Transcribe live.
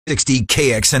60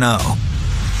 KXNO.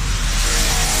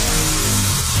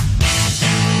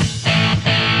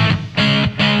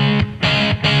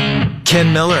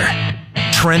 Ken Miller,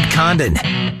 Trent Condon.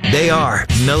 They are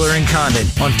Miller and Condon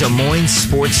on Des Moines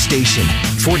Sports Station,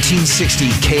 1460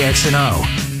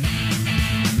 KXNO.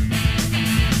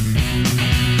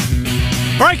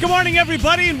 All right, good morning,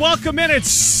 everybody, and welcome in.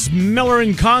 It's Miller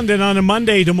and Condon on a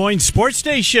Monday, Des Moines Sports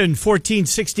Station,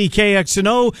 1460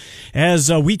 KXNO,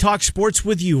 as we talk sports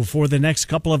with you for the next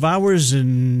couple of hours,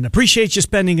 and appreciate you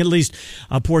spending at least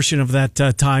a portion of that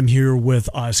time here with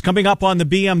us. Coming up on the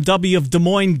BMW of Des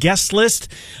Moines guest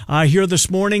list here this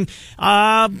morning,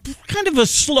 kind of a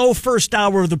slow first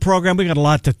hour of the program. We got a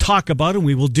lot to talk about, and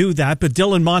we will do that, but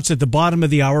Dylan Montz at the bottom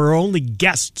of the hour, our only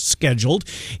guest scheduled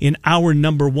in hour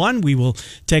number one. We will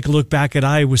take a look back at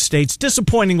Iowa State's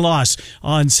disappointing loss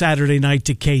on Saturday night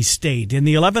to K-State. In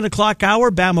the 11 o'clock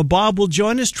hour, Bama Bob will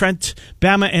join us. Trent,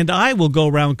 Bama, and I will go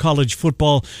around college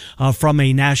football from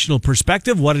a national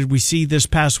perspective. What did we see this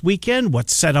past weekend?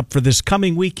 What's set up for this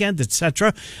coming weekend,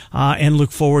 etc. And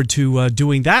look forward to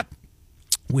doing that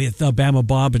with Bama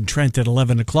Bob and Trent at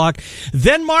 11 o'clock.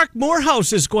 Then Mark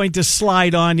Morehouse is going to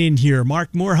slide on in here.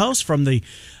 Mark Morehouse from the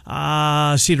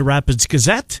Cedar Rapids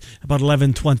Gazette, about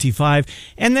 11:25.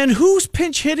 And then who's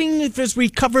pinch hitting as we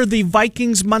cover the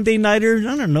Vikings Monday Nighter,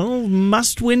 I don't know,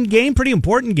 must-win game, pretty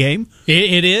important game.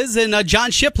 It is, and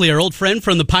John Shipley, our old friend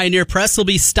from the Pioneer Press, will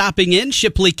be stopping in.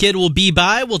 Shipley Kid will be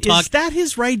by. We'll talk. Is that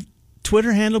his right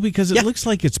Twitter handle? Because it looks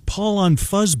like it's Paul on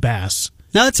Fuzzbass.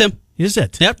 No, that's him. Is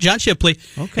it? Yep, John Shipley.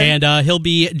 Okay. And he'll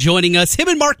be joining us. Him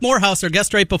and Mark Morehouse, our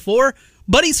guest right before,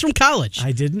 buddies from college.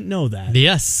 I didn't know that.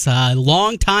 Yes,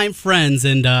 longtime friends,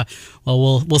 and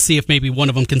we'll see if maybe one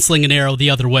of them can sling an arrow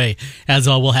the other way, as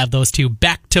we'll have those two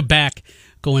back-to-back,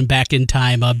 going back in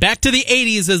time, back to the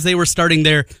 80s as they were starting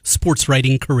their sports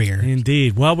writing career.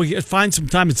 Indeed. Well, we find some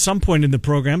time at some point in the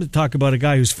program to talk about a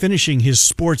guy who's finishing his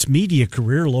sports media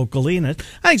career locally, and I think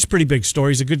it's a pretty big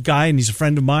story. He's a good guy, and he's a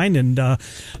friend of mine, and I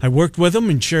worked with him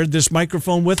and shared this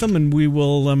microphone with him, and we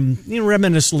will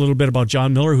reminisce a little bit about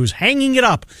John Miller, who's hanging it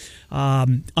up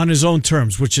on his own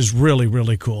terms, which is really,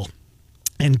 really cool.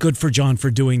 And good for John for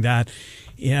doing that.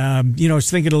 I was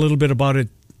thinking a little bit about it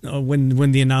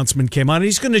when the announcement came out.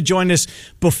 He's going to join us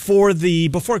before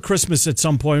Christmas at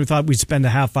some point. We thought we'd spend a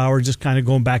half hour just kind of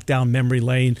going back down memory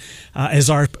lane as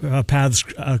our paths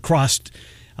crossed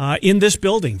in this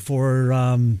building.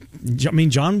 John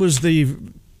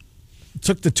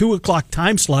took the 2 o'clock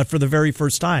time slot for the very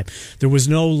first time. There was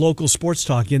no local sports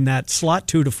talk in that slot,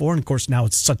 2 to 4. And of course, now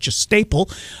it's such a staple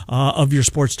of your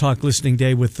sports talk listening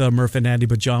day with Murph and Andy.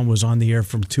 But John was on the air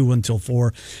from 2 until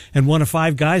 4, and one of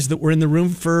 5 guys that were in the room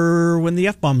for when the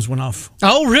F-bombs went off.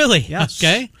 Oh, really? Yes.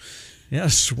 Okay.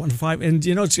 Yes, 1 of 5. And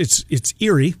it's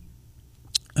eerie,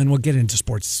 and we'll get into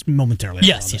sports momentarily.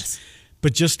 Yes.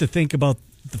 But just to think about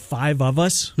the 5 of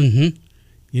us. Mm-hmm.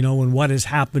 And what has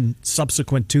happened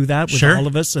subsequent to that with all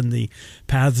of us and the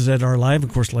paths that are alive.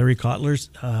 Of course, Larry Kotler's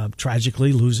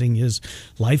tragically losing his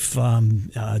life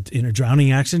in a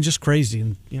drowning accident. Just crazy,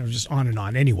 and just on and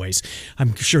on. Anyways,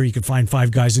 I'm sure you could find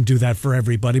 5 guys and do that for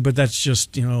everybody, but that's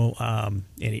just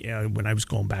when I was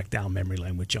going back down memory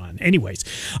lane with John. Anyways,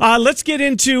 let's get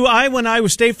into Iowa and Iowa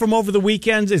State from over the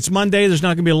weekend. It's Monday. There's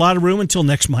not going to be a lot of room until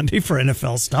next Monday for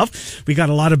NFL stuff. We got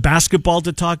a lot of basketball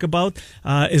to talk about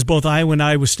as both Iowa and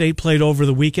Iowa State played over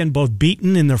the weekend, both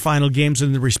beaten in their final games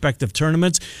in the respective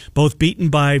tournaments, both beaten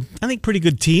by, I think, pretty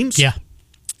good teams. Yeah.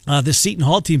 The Seton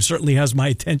Hall team certainly has my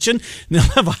attention. They'll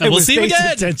have Iowa State's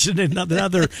attention in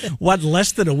another,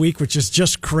 less than a week, which is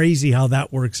just crazy how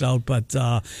that works out. But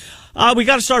we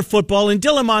got to start football, and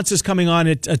Dylan Montz is coming on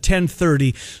at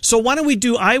 10:30. So why don't we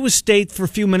do Iowa State for a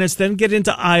few minutes, then get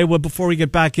into Iowa before we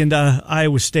get back into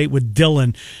Iowa State with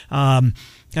Dylan. I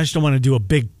just don't want to do a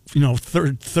big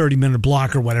 30-minute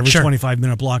block or whatever, sure.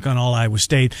 25-minute block on all Iowa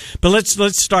State. But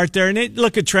let's start there. And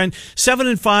look at Trent,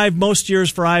 7-5 most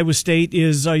years for Iowa State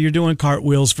is you're doing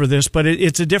cartwheels for this, but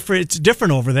it's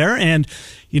different over there. And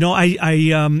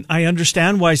I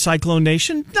understand why Cyclone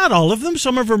Nation, not all of them,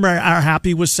 some of them are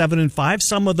happy with 7-5.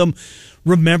 Some of them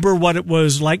remember what it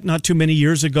was like not too many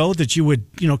years ago that you would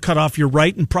cut off your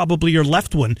right and probably your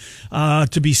left one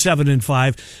to be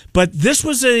 7-5. But this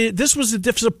was a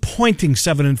disappointing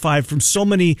 7-5 from so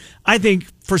many. I think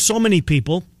for so many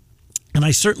people. And I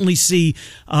certainly see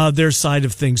their side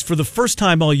of things. For the first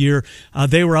time all year,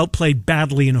 they were outplayed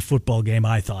badly in a football game,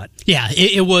 I thought. Yeah,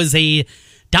 it was a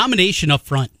domination up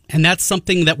front, and that's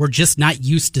something that we're just not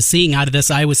used to seeing out of this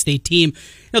Iowa State team.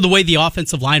 The way the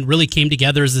offensive line really came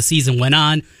together as the season went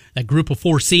on, that group of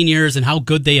 4 seniors and how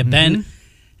good they have been.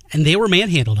 and they were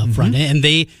manhandled up front. And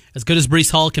they, as good as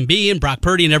Breece Hall can be, and Brock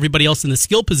Purdy and everybody else in the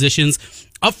skill positions,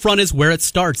 up front is where it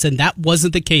starts, and that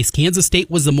wasn't the case. Kansas State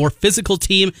was the more physical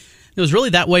team. It was really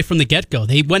that way from the get-go.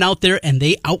 They went out there and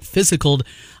they out-physicaled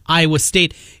Iowa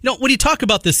State. When you talk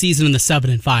about this season in the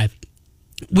 7-5,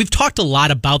 we've talked a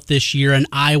lot about this year and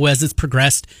Iowa as it's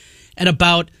progressed, and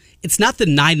about it's not the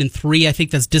 9-3, I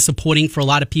think, that's disappointing for a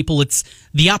lot of people. It's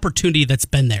the opportunity that's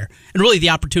been there, and really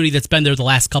the opportunity that's been there the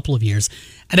last couple of years.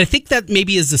 And I think that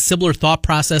maybe is a similar thought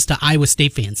process to Iowa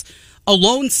State fans.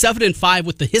 Alone 7-5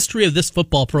 with the history of this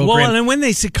football program. Well, and when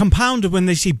they see compounded when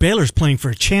they see Baylor's playing for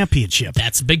a championship.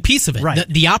 That's a big piece of it. Right.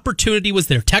 The opportunity was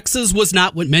there. Texas was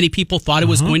not what many people thought it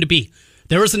was going to be.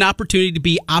 There was an opportunity to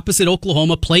be opposite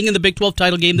Oklahoma, playing in the Big 12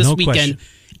 title game this weekend,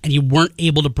 and you weren't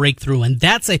able to break through. And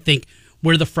that's, I think,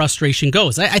 where the frustration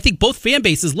goes. I think both fan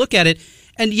bases look at it,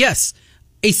 and yes,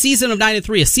 a season of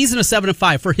 9-3, a season of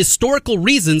 7-5, for historical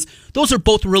reasons, those are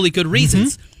both really good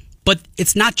reasons. But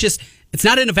it's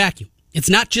not in a vacuum. It's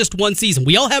not just one season.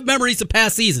 We all have memories of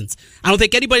past seasons. I don't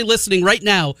think anybody listening right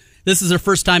now, this is their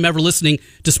first time ever listening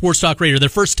to Sports Talk Radio, their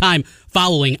first time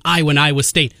following Iowa and Iowa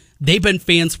State. They've been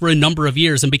fans for a number of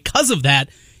years, and because of that,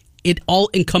 it all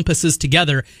encompasses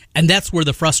together, and that's where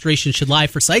the frustration should lie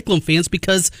for Cyclone fans,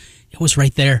 because it was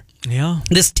right there. Yeah.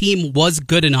 This team was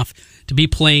good enough to be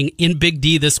playing in Big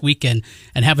D this weekend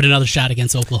and having another shot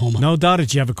against Oklahoma. No doubt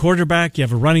it. You have a quarterback, you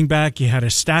have a running back, you had a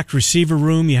stacked receiver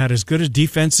room, you had as good a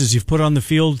defense as you've put on the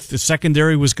field. The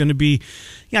secondary was going to be,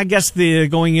 I guess,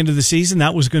 going into the season,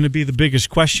 that was going to be the biggest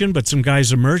question, but some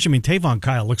guys emerged. I mean, Tavon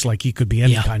Kyle looks like he could be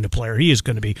any kind of player. He is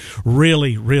going to be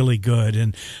really, really good.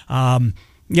 And,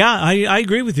 I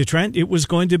agree with you, Trent. It was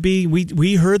going to be,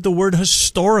 we heard the word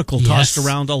historical tossed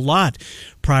around a lot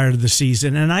prior to the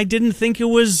season, and I didn't think it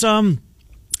was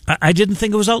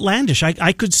outlandish.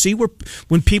 I could see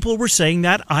when people were saying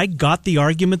that, I got the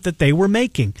argument that they were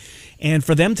making. And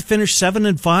for them to finish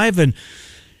 7-5 and,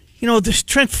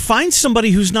 Trent, find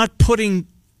somebody who's not putting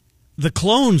the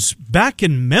Clones back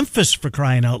in Memphis, for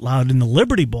crying out loud, in the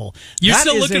Liberty Bowl. You're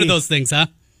still looking at those things, huh?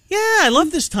 Yeah, I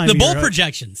love this time the of bowl year.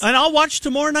 projections. And I'll watch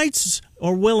tomorrow night's,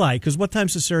 or will I? Because what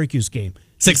time's the Syracuse game?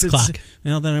 6 o'clock.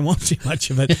 Well, then I won't see much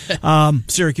of it.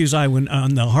 Syracuse, I went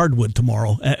on the hardwood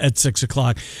tomorrow at 6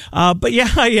 o'clock. But yeah,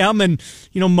 I am. And,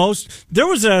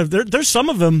 there's some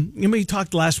of them. We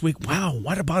talked last week. Wow,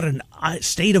 what about an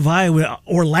state of Iowa,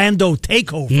 Orlando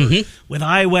takeover with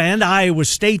Iowa and Iowa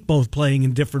State both playing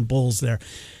in different bowls there?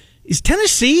 Is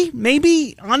Tennessee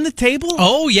maybe on the table?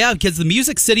 Oh, yeah, because the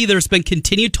Music City, there's been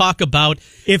continued talk about.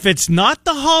 If it's not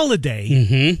the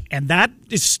Holiday, and that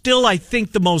is still, I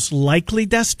think, the most likely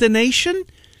destination,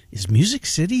 is Music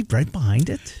City right behind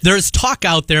it? There's talk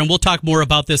out there, and we'll talk more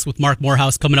about this with Mark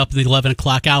Morehouse coming up in the 11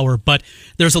 o'clock hour, but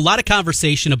there's a lot of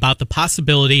conversation about the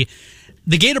possibility.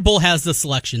 The Gator Bowl has the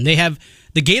selection. They have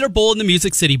the Gator Bowl and the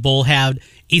Music City Bowl have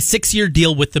a 6-year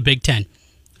deal with the Big Ten.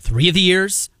 3 of the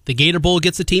years, the Gator Bowl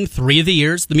gets a team. 3 of the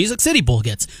years, the Music City Bowl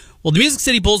gets. Well, the Music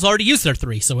City Bowl's already used their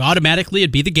 3, so automatically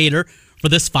it'd be the Gator for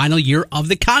this final year of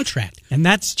the contract. And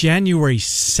that's January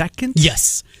 2nd?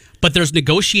 Yes, but there's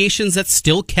negotiations that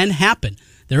still can happen.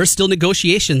 There are still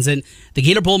negotiations, and the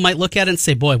Gator Bowl might look at it and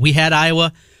say, boy, we had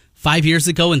Iowa 5 years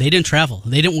ago, and they didn't travel.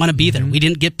 They didn't want to be there. We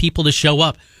didn't get people to show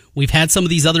up. We've had some of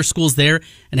these other schools there,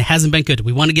 and it hasn't been good.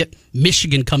 We want to get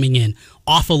Michigan coming in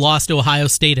off a loss to Ohio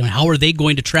State, and how are they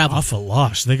going to travel? Off a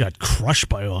loss. They got crushed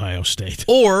by Ohio State.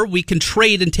 Or we can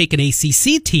trade and take an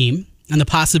ACC team and the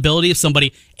possibility of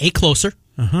somebody, closer,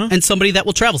 and somebody that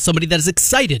will travel, somebody that is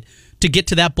excited to get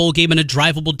to that bowl game in a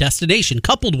drivable destination,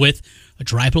 coupled with a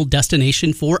drivable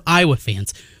destination for Iowa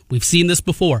fans. We've seen this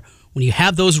before. When you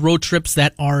have those road trips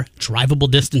that are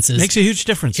drivable distances, makes a huge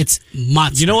difference. It's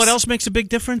monstrous. You know what else makes a big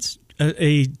difference?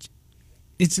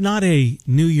 It's not a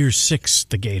New Year's 6th,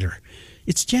 the Gator.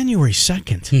 It's January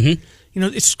 2nd.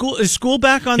 Is school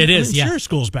back on? It is. Sure,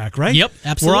 school's back, right? Yep,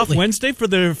 absolutely. We're off Wednesday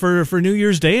for New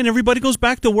Year's Day, and everybody goes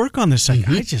back to work on the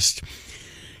 2nd.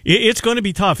 It's going to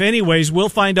be tough. Anyways, we'll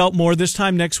find out more this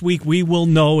time next week. We will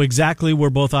know exactly where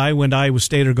both Iowa and Iowa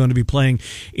State are going to be playing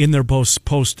in their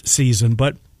postseason.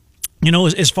 But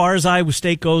as far as Iowa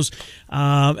State goes,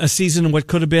 a season in what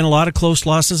could have been a lot of close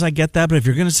losses, I get that. But if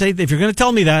you're going to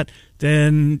tell me that,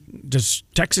 then does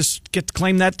Texas get to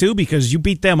claim that too? Because you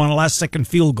beat them on a last-second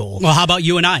field goal. Well, how about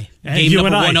you and I? Game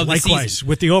number 1 of the season.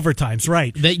 With the overtimes,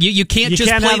 right? That you can't just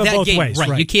play have it that both game. Ways,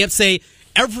 right. You can't say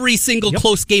every single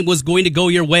close game was going to go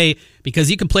your way, because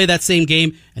you can play that same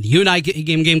game, and the UNI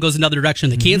game goes another direction,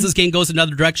 the Kansas game goes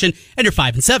another direction, and you're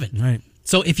 5-7. Right.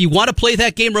 So if you want to play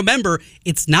that game, remember,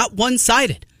 it's not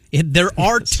one-sided. There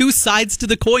are two sides to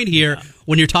the coin here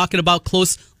when you're talking about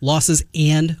close losses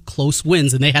and close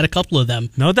wins, and they had a couple of them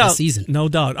this season. No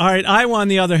doubt. All right, Iowa, on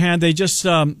the other hand, they just,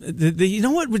 you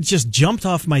know what just jumped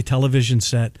off my television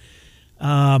set?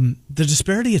 The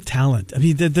disparity of talent. I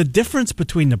mean, the difference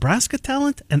between Nebraska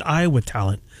talent and Iowa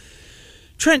talent.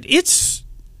 Trent, it's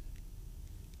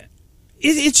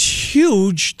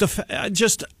huge.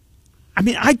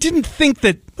 I didn't think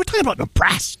that we're talking about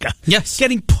Nebraska. Yes.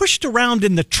 Getting pushed around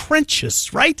in the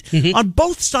trenches, right? Mm-hmm. On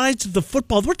both sides of the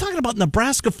football. We're talking about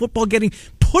Nebraska football getting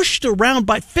pushed around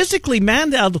by physically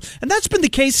manhandled. And that's been the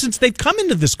case since they've come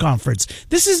into this conference.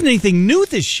 This isn't anything new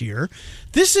this year.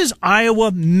 This is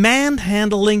Iowa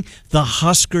manhandling the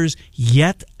Huskers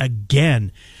yet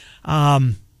again.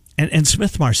 And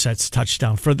Smith-Marsette's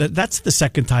touchdown that's the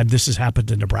second time this has happened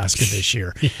to Nebraska this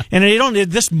year. Yeah. And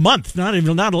this month, not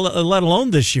let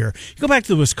alone this year. You go back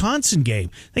to the Wisconsin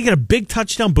game, they get a big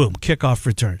touchdown, boom, kickoff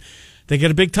return. They get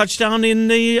a big touchdown on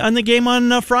the game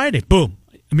on Friday, boom,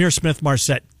 Amir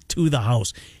Smith-Marsette to the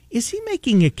house. Is he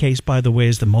making a case, by the way,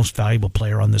 as the most valuable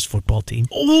player on this football team?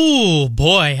 Oh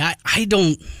boy, I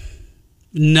don't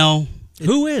know.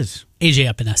 Who is?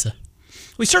 AJ Epinesa.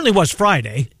 Well, he certainly was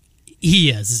Friday.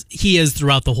 He is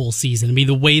throughout the whole season. I mean,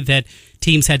 the way that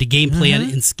teams had to game plan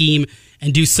and scheme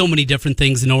and do so many different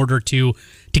things in order to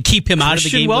keep him out of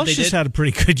the game. Welsh has had a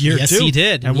pretty good year, too. Yes, he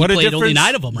did. And what he a played difference, only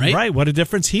 9 of them, right? Right, what a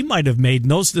difference he might have made in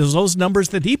those numbers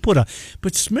that he put up.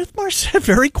 But Smith-Marsette,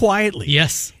 very quietly,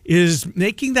 is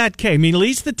making that case. I mean,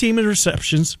 leads the team in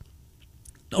receptions.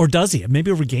 Or does he?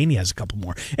 Maybe Reganey has a couple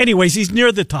more. Anyways, he's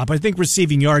near the top. I think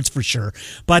receiving yards for sure.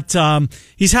 But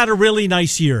he's had a really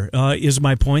nice year, is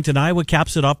my point. And Iowa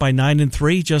caps it up by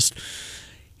 9-3. Just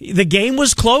the game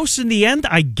was close in the end.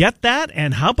 I get that.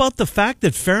 And how about the fact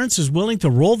that Ferentz is willing to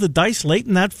roll the dice late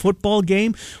in that football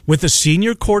game with a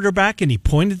senior quarterback? And he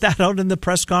pointed that out in the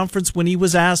press conference when he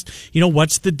was asked,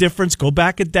 what's the difference? Go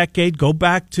back a decade. Go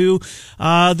back to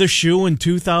the shoe in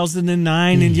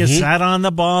 2009, and you sat on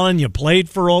the ball and you played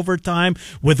for overtime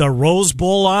with a Rose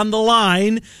Bowl on the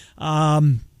line.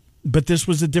 But this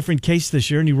was a different case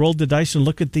this year, and he rolled the dice, and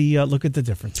look at the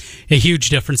difference. A huge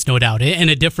difference, no doubt, and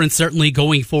a difference certainly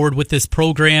going forward with this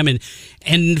program, and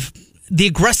the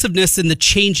aggressiveness and the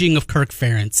changing of Kirk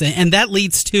Ferentz, and that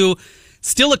leads to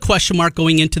still a question mark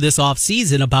going into this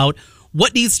offseason about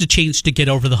what needs to change to get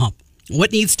over the hump,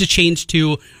 what needs to change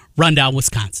to run down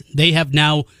Wisconsin. They have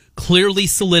now clearly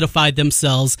solidified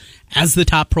themselves as the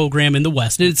top program in the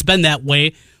West, and it's been that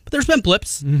way. But there's been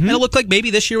blips, and it looked like maybe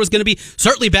this year was going to be,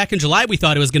 certainly back in July, we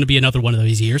thought it was going to be another one of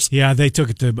these years. Yeah, they took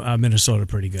it to Minnesota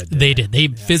pretty good. They did. They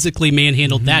physically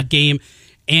manhandled that game,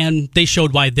 and they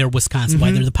showed why they're Wisconsin, why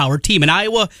they're the power team. And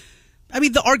Iowa, I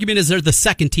mean, the argument is they're the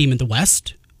second team in the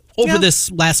West. Over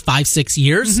this last 5-6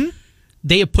 years,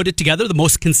 they have put it together the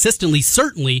most consistently,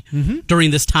 certainly, during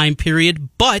this time period,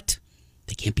 but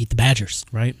they can't beat the Badgers.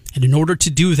 Right. And in order to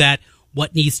do that,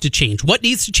 what needs to change? What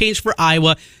needs to change for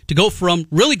Iowa to go from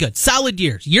really good, solid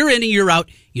years, year in and year out,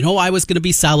 Iowa's going to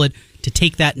be solid, to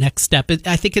take that next step?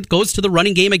 I think it goes to the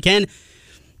running game again.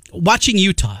 Watching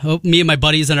Utah, me and my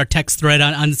buddies on our text thread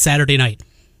on Saturday night,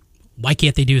 why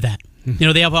can't they do that?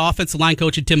 They have an offensive line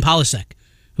coach in Tim Polasek,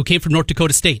 who came from North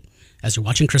Dakota State, as you're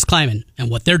watching Chris Kleiman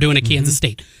and what they're doing at Kansas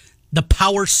State. The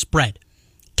power spread.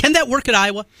 Can that work at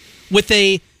Iowa with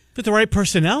the right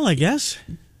personnel, I guess?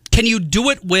 Can you do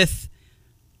it with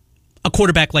a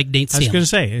quarterback like Nate Stanley? I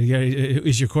was going to say,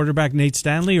 is your quarterback Nate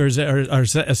Stanley, or is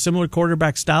a similar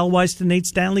quarterback style-wise to Nate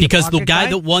Stanley? Because the guy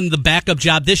that won the backup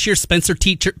job this year, Spencer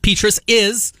Petras,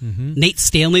 is Nate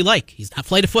Stanley-like. He's not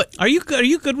flight of foot. Are you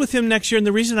good with him next year? And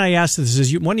the reason I ask this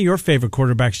is one of your favorite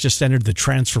quarterbacks just entered the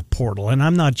transfer portal, and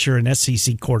I'm not sure an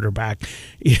SEC quarterback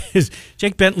is.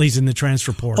 Jake Bentley's in the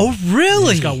transfer portal. Oh,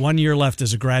 really? He's got 1 year left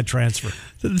as a grad transfer.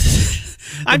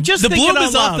 I'm just the thinking bloom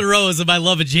is off the rose of my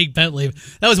love of Jake Bentley.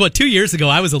 That was 2 years ago.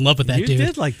 I was in love with that dude. You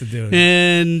did like the dude,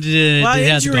 and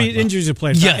injuries have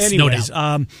played. Yes, anyways,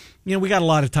 no doubt. we got a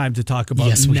lot of time to talk about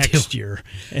next year,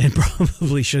 and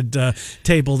probably should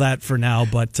table that for now.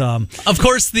 But of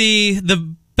course,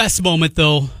 the best moment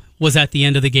though was at the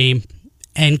end of the game,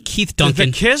 and Keith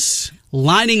Duncan, the kiss,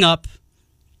 lining up,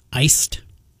 iced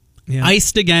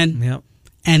again,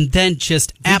 and then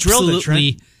just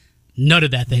absolutely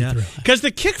nutted that thing through. Because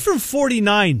the kick from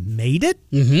 49 made it,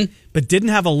 but didn't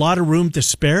have a lot of room to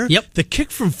spare. Yep. The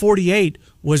kick from 48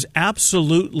 was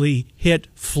absolutely hit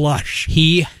flush.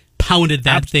 He pounded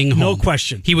that thing home. No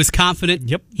question. He was confident.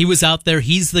 Yep. He was out there.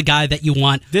 He's the guy that you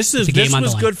want. This was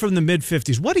good from the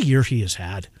mid-50s. What a year he has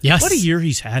had. Yes. What a year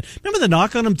he's had. Remember the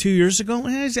knock on him 2 years ago?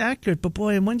 He's accurate, but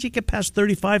boy, when you get past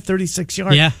 35, 36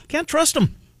 yards, can't trust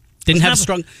him. Didn't have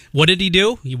strong. What did he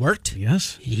do? He worked.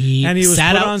 Yes. And he was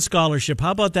sat put out on scholarship. How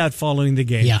about that following the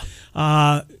game?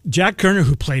 Yeah. Jack Kerner,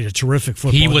 who played a terrific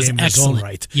football game in his own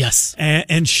right. Yes.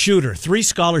 And Shooter. 3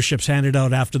 scholarships handed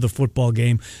out after the football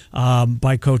game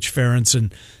by Coach Ferentz.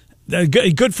 And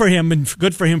good for him, and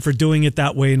good for him for doing it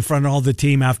that way in front of all the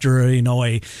team after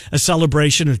a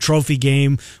celebration, a trophy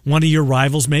game, one of your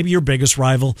rivals, maybe your biggest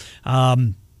rival.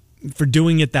 For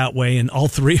doing it that way, and all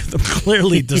 3 of them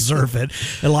clearly deserve it.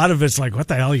 A lot of it's like, what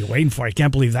the hell are you waiting for? I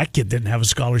can't believe that kid didn't have a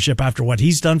scholarship after what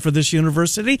he's done for this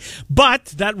university. But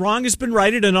that wrong has been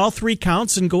righted, and all 3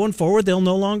 counts, and going forward, they'll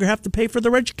no longer have to pay for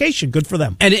their education. Good for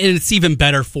them. And it's even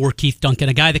better for Keith Duncan,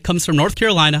 a guy that comes from North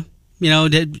Carolina.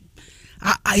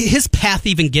 His path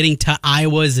even getting to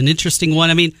Iowa is an interesting one.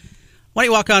 I mean, why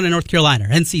don't you walk on to North Carolina or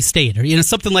NC State or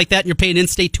something like that, and you're paying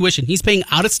in-state tuition? He's paying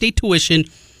out-of-state tuition.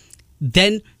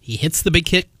 Then he hits the big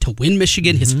hit to win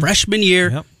Michigan his freshman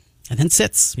year, and then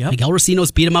sits. Miguel Racino's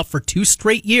beat him out for 2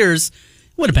 straight years.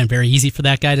 It would have been very easy for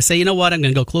that guy to say, you know what, I'm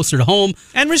going to go closer to home.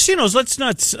 And Racino's, let's be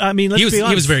honest.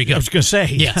 He was very good. I was going to say.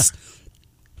 Yes.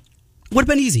 Would have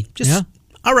been easy. Just,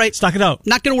 all right. Stock it out.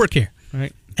 Not going to work here.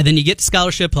 Right. And then you get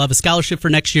scholarship. He'll have a scholarship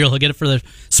for next year. He'll get it for the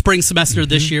spring semester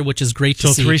this year, which is great to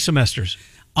see. So 3 semesters.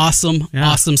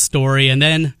 Awesome story. And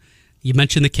then you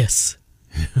mentioned the kiss.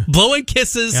 Blowing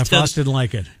kisses. Yeah, Frost didn't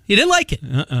like it. He didn't like it.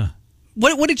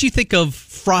 What did you think of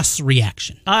Frost's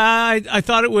reaction? I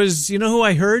thought it was, you know who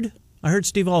I heard? I heard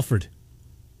Steve Alford.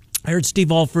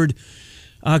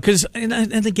 Because,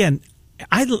 and again,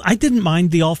 I didn't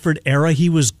mind the Alford era. He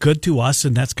was good to us,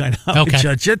 and that's kind of how I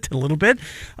judge it a little bit.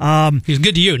 He's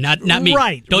good to you, not me.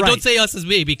 Right. Don't say us as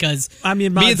me, because me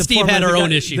and Steve had our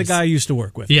own issues. The guy I used to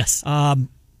work with. Yes.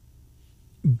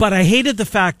 But I hated the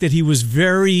fact that he was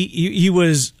he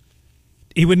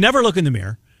would never look in the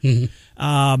mirror.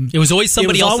 Mm-hmm. It was always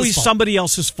somebody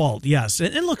else's fault. Yes.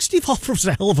 And look, Steve Alford was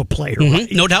a hell of a player,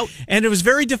 right? No doubt. And it was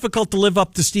very difficult to live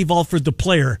up to Steve Alford, the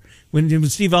player, when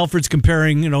Steve Alford's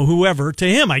comparing, whoever to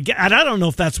him. I don't know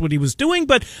if that's what he was doing,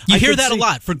 but you hear that a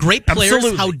lot. For great players,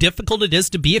 Absolutely. How difficult it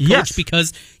is to be a coach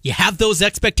because you have those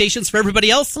expectations for everybody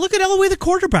else. Look at Elway, the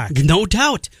quarterback. No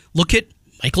doubt. Look at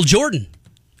Michael Jordan.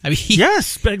 I mean,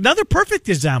 yes, but another perfect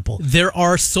example. There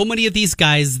are so many of these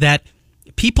guys that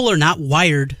people are not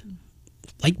wired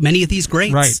like many of these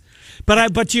greats.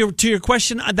 Right. But to your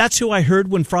question, that's who I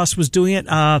heard when Frost was doing it.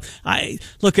 I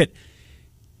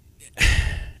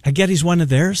get he's one of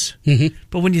theirs,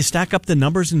 but when you stack up the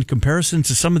numbers in comparison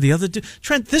to some of the other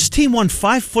Trent, this team won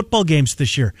 5 football games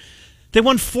this year. They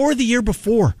won 4 the year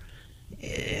before,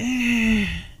 and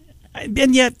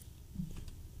yet.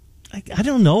 I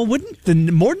don't know.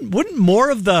 Wouldn't more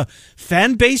of the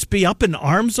fan base be up in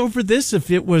arms over this if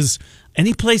it was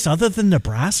any place other than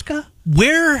Nebraska?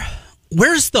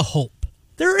 Where's the hope?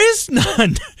 There is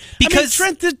none. Because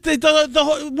Trent,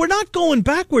 we're not going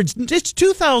backwards. It's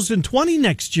 2020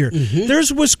 next year.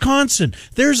 There's Wisconsin.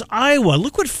 There's Iowa.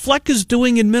 Look what Fleck is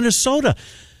doing in Minnesota.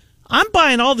 I'm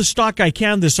buying all the stock I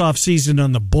can this offseason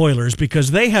on the Boilers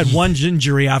because they had one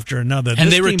injury after another. And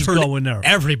this they team's returned going there.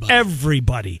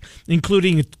 Everybody,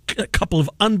 including a couple of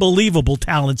unbelievable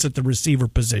talents at the receiver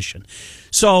position.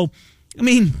 So, I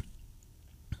mean,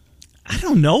 I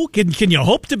don't know. Can you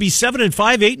hope to be 7-5,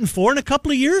 8-4 in a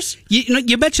couple of years?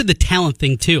 You mentioned the talent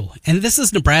thing too, and this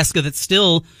is Nebraska that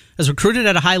still has recruited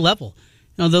at a high level.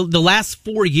 The last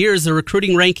 4 years, the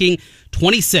recruiting ranking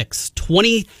 26,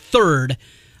 23rd.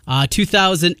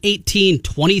 2018,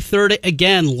 23rd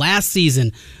again. Last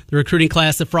season, the recruiting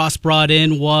class that Frost brought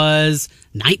in was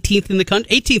 19th in the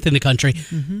country, 18th in the country.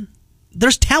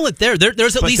 There's talent there.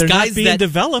 There's at least guys not being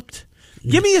developed.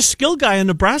 Give me a skill guy in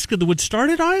Nebraska that would start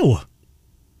at Iowa.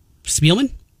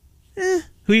 Spielman? Who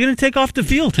are you going to take off the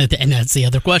field? And that's the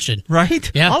other question. Right?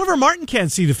 Yeah. Oliver Martin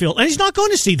can't see the field, and he's not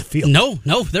going to see the field.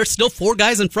 No. There's still 4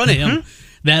 guys in front of him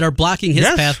that are blocking his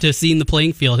path to seeing the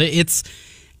playing field.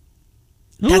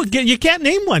 You can't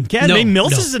name one.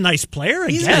 Mills is a nice player,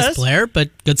 He's a nice player,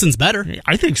 but Goodson's better.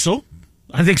 I think so.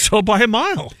 I think so by a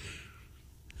mile.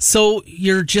 So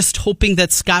you're just hoping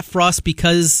that Scott Frost,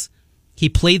 because he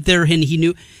played there and he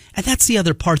knew, and that's the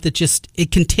other part that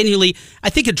it continually,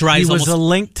 I think it drives He was a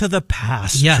link to the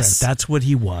past. Yes. Trent. That's what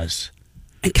he was.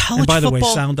 And college football. And by the way,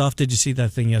 sound off, did you see that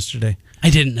thing yesterday? I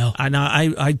didn't know.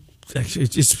 You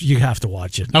have to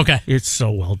watch it. Okay. It's so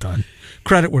well done.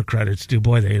 Credit where credit's due.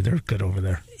 Boy, they're good over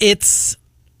there.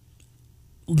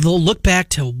 They'll look back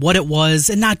to what it was,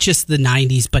 and not just the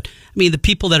 90s, but I mean the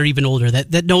people that are even older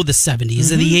that know the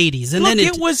 70s and the 80s. And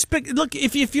look,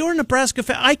 if you're a Nebraska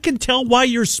fan, I can tell why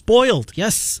you're spoiled.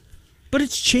 Yes. But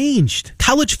it's changed.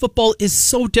 College football is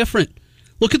so different.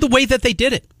 Look at the way that they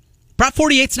did it. Prop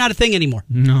 48's not a thing anymore.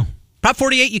 No. Prop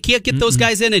 48, you can't get those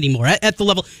guys in anymore at the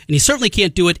level. And you certainly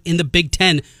can't do it in the Big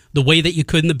Ten the way that you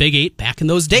could in the Big 8 back in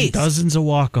those days. Dozens of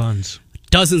walk-ons.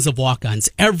 Dozens of walk-ons.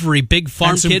 Every big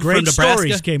farm kid from Nebraska.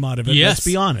 Stories came out of it, let's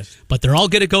be honest. But they're all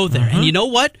going to go there. And you know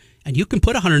what? And you can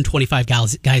put 125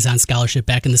 guys on scholarship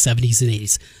back in the 70s and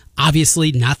 80s.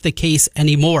 Obviously not the case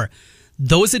anymore.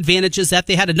 Those advantages that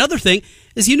they had. Another thing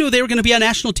is you knew they were going to be on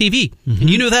national TV. And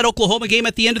you knew that Oklahoma game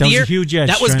at the end of the year. That was a huge edge,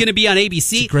 that was Trent. going to be on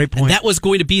ABC. That's a great point. And that was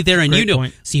going to be there, and you knew.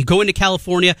 Point. So you go into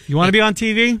California. You want to be on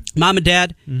TV? Mom and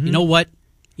Dad, you know what?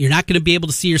 You're not going to be able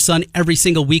to see your son every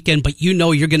single weekend, but you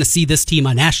know you're going to see this team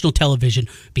on national television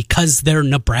because they're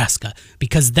Nebraska,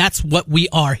 because that's what we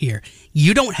are here.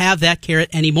 You don't have that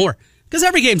carrot anymore because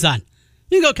every game's on.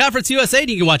 You can go Conference USA and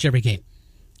you can watch every game.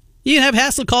 You can have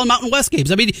Hassel calling Mountain West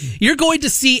games. I mean, you're going to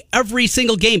see every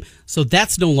single game, so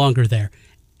that's no longer there.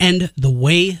 And the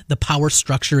way the power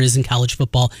structure is in college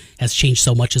football has changed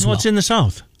so much as well. What's in the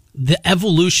South? The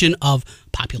evolution of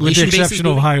population. With the exception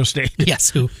of Ohio State. Yes,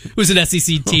 who's an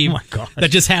SEC team that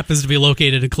just happens to be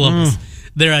located in Columbus.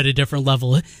 They're at a different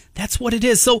level. That's what it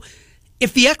is. So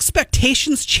if the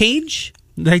expectations change...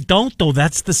 They don't, though.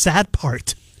 That's the sad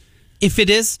part. If it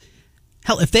is...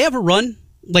 Hell, if they have a run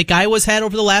like Iowa's had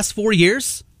over the last 4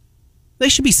 years, they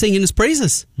should be singing his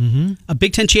praises. A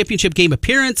Big Ten championship game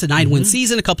appearance, a 9-win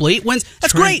season, a couple of 8 wins.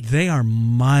 That's great. They are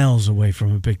miles away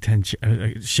from a Big Ten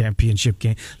championship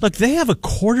game. Look, they have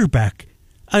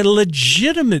a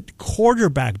legitimate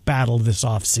quarterback battle this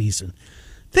offseason.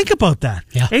 Think about that.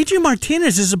 Yeah. Adrian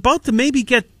Martinez is about to maybe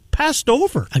get passed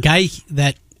over. A guy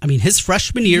that, his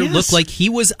freshman year looked like he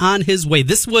was on his way.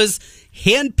 This was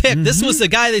handpicked. This was the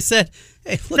guy they said,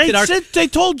 hey, they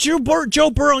told Joe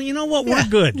Burrow, you know what, we're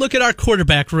good. Look at our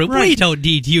quarterback room. Right. We don't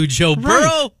need you, Joe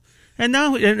Burrow. And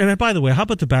now, and by the way, how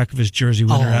about the back of his jersey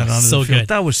when they're out onto the field? Good.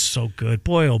 That was so good.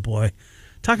 Boy, oh boy.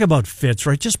 Talk about fits,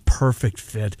 right? Just perfect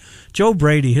fit. Joe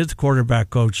Brady, his quarterback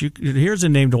coach. Here's a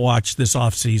name to watch this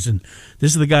offseason.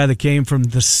 This is the guy that came from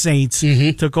the Saints,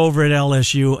 took over at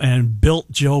LSU, and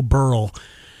built Joe Burrow.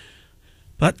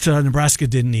 But Nebraska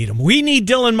didn't need him. We need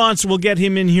Dylan Montz. We'll get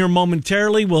him in here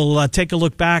momentarily. We'll take a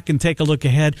look back and take a look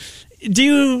ahead. Do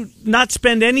you not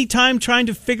spend any time trying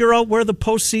to figure out where the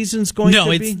postseason's going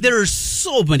to be? No, there are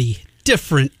so many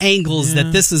different angles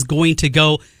that this is going to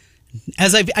go.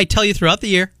 As I tell you throughout the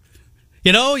year,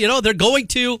 you know, they're going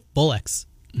to Bowl X.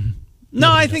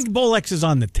 No, I think Bowl X is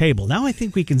on the table. Now I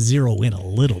think we can zero in a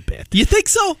little bit. You think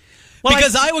so? Well,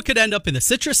 because Iowa could end up in the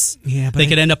Citrus. Yeah, they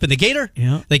could end up in the Gator.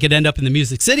 Yeah. They could end up in the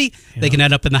Music City. Yeah. They can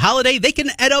end up in the Holiday. They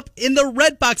can end up in the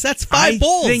Red Box. That's 5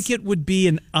 bowls. I think it would be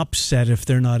an upset if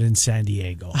they're not in San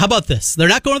Diego. How about this? They're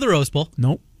not going to the Rose Bowl.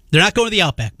 Nope. They're not going to the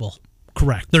Outback Bowl.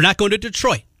 Correct. They're not going to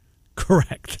Detroit.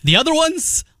 Correct. The other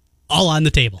ones, all on the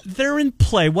table. They're in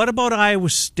play. What about Iowa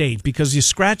State? Because you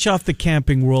scratch off the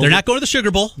Camping World. They're not going to the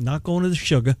Sugar Bowl. Not going to the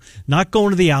Sugar. Not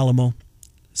going to the Alamo.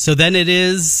 So then it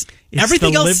is... It's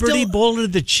everything the else Liberty still, Bowl or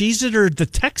the Cheez-It or the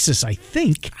Texas, I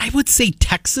think. I would say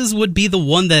Texas would be the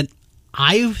one that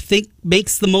I think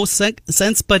makes the most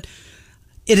sense, but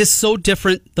it is so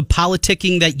different, the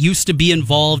politicking that used to be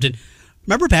involved. And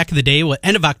remember back in the day,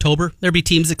 end of October, there'd be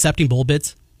teams accepting bowl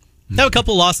bids. Have a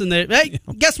couple losses in there. Hey,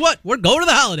 guess what? We're going to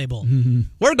the Holiday Bowl.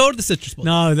 We're going to the Citrus Bowl.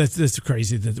 No, that's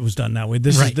crazy that it was done that way.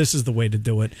 This is the way to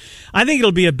do it. I think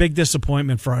it'll be a big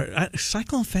disappointment for our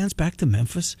Cyclone fans back to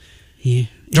Memphis. Yeah.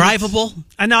 Drivable.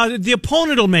 And now the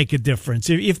opponent will make a difference.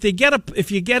 If you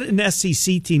get an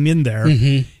SEC team in there,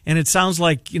 and it sounds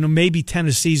like maybe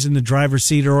Tennessee's in the driver's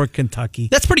seat or Kentucky.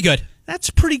 That's pretty good. That's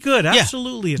pretty good.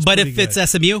 Absolutely, but if it's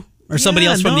SMU or somebody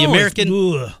else from the American,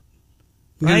 we're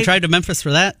going to drive to Memphis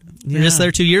for that. We were just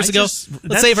there 2 years ago.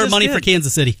 Let's save our money for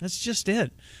Kansas City. That's just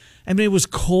it. I mean, it was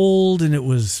cold and it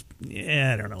was,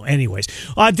 I don't know. Anyways,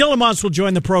 Dylan Montz will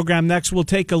join the program next. We'll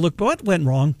take a look. What went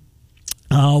wrong?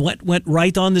 What went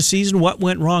right on the season? What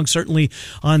went wrong? Certainly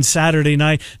on Saturday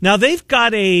night. Now, they've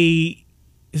got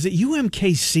is it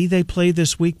UMKC they play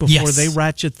this week before they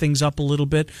ratchet things up a little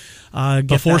bit?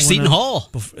 Before Seton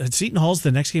Hall. Seton Hall's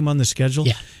the next game on the schedule.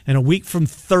 Yeah. And a week from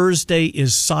Thursday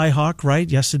is Cy-Hawk, right?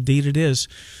 Yes, indeed it is.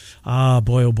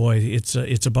 Boy, oh boy,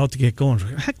 it's about to get going.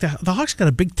 Heck, the Hawks got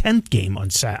a Big Ten game on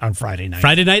Friday night.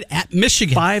 Friday night at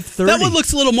Michigan. 5:30. That one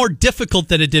looks a little more difficult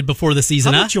than it did before the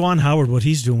season, How about Juwan Howard, what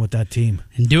he's doing with that team?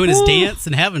 And doing his dance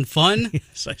and having fun.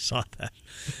 Yes, I saw that.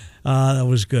 That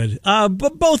was good.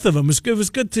 But both of them, it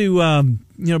was good to,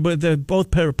 but they're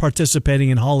both participating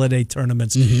in holiday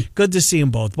tournaments. Good to see them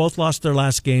both. Both lost their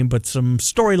last game, but some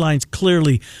storylines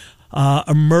clearly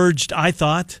emerged, I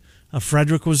thought.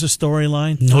 Frederick was a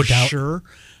storyline. No doubt. Sure.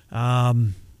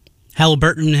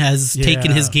 Halliburton has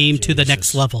taken his game to the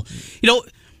next level.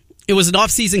 It was an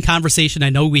off-season conversation I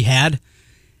know we had.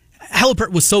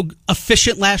 Halliburton was so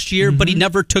efficient last year, but he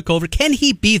never took over. Can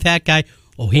he be that guy?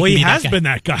 Oh, he has been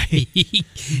that guy.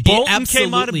 Bolton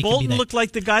came out of Bolton, looked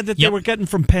like the guy that they were getting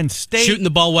from Penn State. Shooting the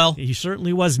ball well. He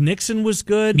certainly was. Nixon was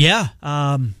good. Yeah.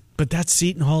 But that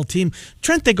Seton Hall team,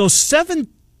 Trent, they go 7.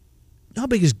 How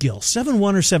big is Gill?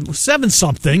 7-1 or 7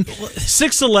 something?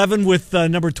 6'11" with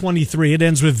number 23. It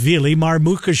ends with Vili,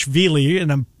 Marmukashvili,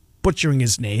 and I'm butchering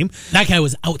his name. That guy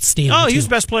was outstanding. Oh, he was the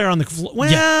best player on the floor.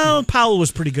 Well, Powell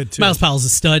was pretty good, too. Miles Powell's a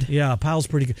stud. Yeah, Powell's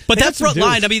pretty good. But that front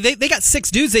line, I mean, they got 6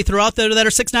 dudes they threw out there that are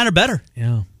 6'9" or better.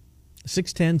 Yeah.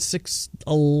 6'10",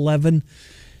 6'11",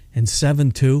 and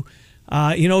 7'2".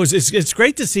 It's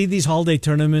great to see these holiday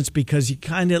tournaments because you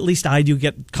kind of, at least I do,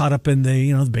 get caught up in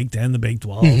the the Big 10, the Big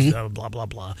 12, blah, blah,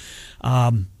 blah.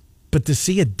 But to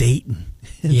see a Dayton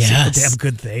and see how damn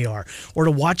good they are, or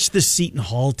to watch the Seton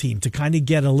Hall team, to kind of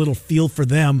get a little feel for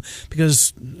them,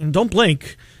 because don't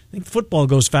blink, I think football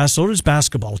goes fast, so does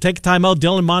basketball. We'll take a time out.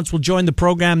 Dylan Montz will join the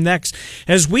program next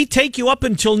as we take you up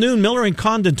until noon. Miller and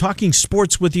Condon talking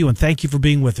sports with you, and thank you for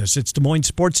being with us. It's Des Moines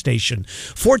Sports Station,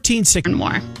 1460.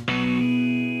 More.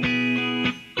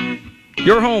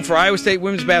 Your home for Iowa State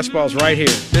women's basketball is right here.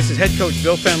 This is head coach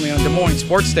Bill Fenley on Des Moines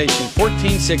Sports Station,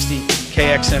 1460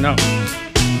 KXNO.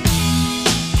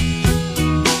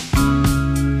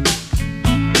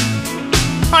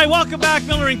 All right, welcome back.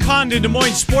 Miller and Condon, Des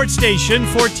Moines Sports Station,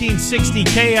 1460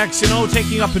 KXNO,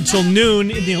 taking up until noon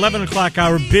in the 11 o'clock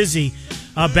hour. Busy.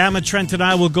 Bama, Trent, and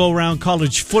I will go around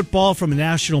college football from a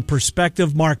national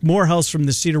perspective. Mark Morehouse from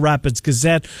the Cedar Rapids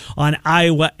Gazette on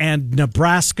Iowa and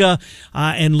Nebraska,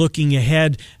 and looking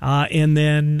ahead. And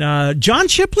then John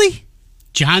Shipley?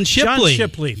 John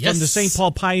Shipley from the St.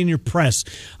 Paul Pioneer Press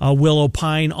will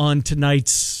opine on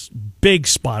tonight's big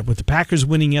spot with the Packers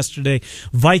winning yesterday,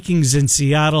 Vikings in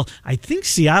Seattle. I think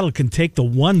Seattle can take the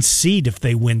 1 seed if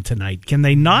they win tonight. Can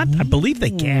they not? I believe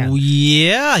they can.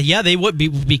 Yeah, they would be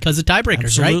because of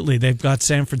tiebreakers, Absolutely. Right? They've got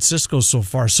San Francisco so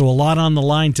far, so a lot on the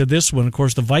line to this one. Of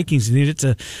course, the Vikings needed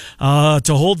to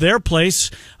hold their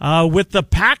place with the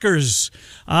Packers.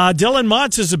 Dylan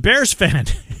Montz is a Bears fan.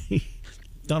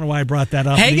 Don't know why I brought that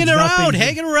up. Hanging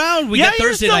around. We got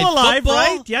Thursday you're still night alive,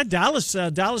 football. Right? Yeah, Dallas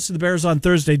and the Bears on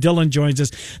Thursday. Dylan joins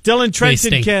us. Dylan, Trent,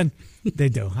 and Ken. They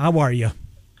do. How are you?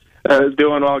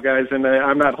 Doing well, guys, and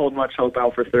I'm not holding much hope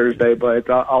out for Thursday, but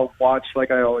I'll watch like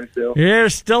I always do. You're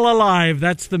still alive.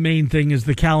 That's the main thing as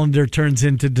the calendar turns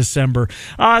into December.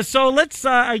 So let's,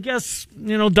 I guess,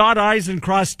 dot I's and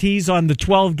cross T's on the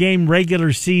 12-game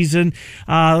regular season.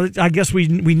 I guess we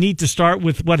need to start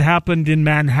with what happened in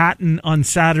Manhattan on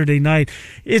Saturday night.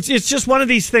 It's just one of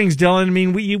these things, Dylan. I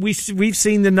mean, we've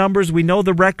seen the numbers. We know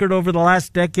the record over the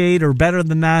last decade, or better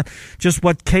than that. Just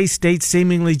what K-State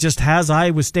seemingly just has.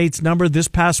 Iowa State's number this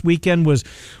past weekend was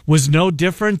no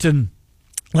different, and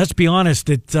let's be honest,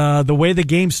 the way the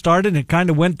game started, it kind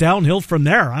of went downhill from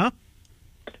there, huh?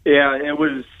 Yeah, it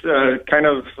was kind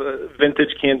of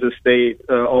vintage Kansas State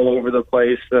all over the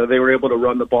place. They were able to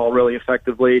run the ball really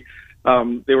effectively.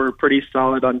 They were pretty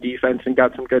solid on defense and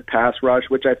got some good pass rush,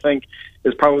 which I think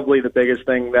is probably the biggest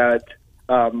thing that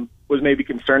was maybe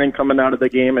concerning coming out of the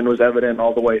game and was evident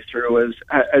all the way through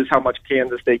as how much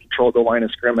Kansas State controlled the line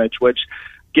of scrimmage, which,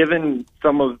 given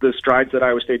some of the strides that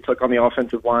Iowa State took on the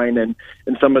offensive line and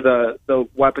some of the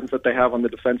weapons that they have on the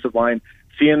defensive line,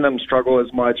 seeing them struggle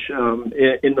as much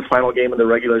in the final game of the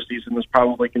regular season was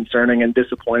probably concerning and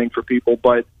disappointing for people.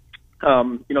 But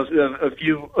a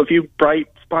few bright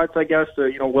spots, I guess.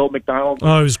 Will McDonald.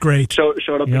 Oh, it was great.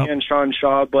 Showed up again. Sean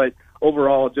Shaw, but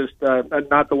overall, just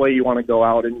not the way you want to go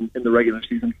out in the regular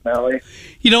season finale.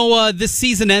 This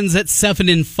season ends at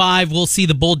 7-5. We'll see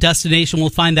the bowl destination. We'll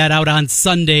find that out on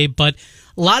Sunday. But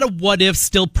a lot of what ifs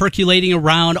still percolating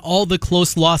around. All the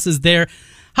close losses there.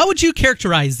 How would you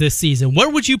characterize this season? Where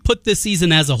would you put this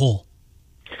season as a whole?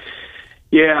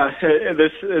 Yeah,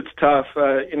 it's tough.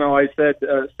 I said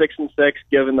 6-6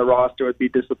 given the roster would be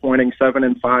disappointing.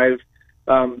 7-5.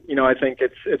 I think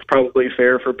it's probably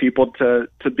fair for people to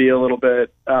be a little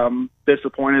bit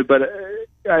disappointed, but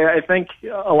I think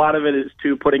a lot of it is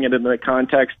too putting it in the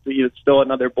context. It's still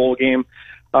another bowl game.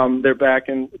 They're back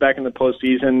in the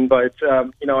postseason, but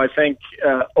I think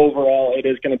overall it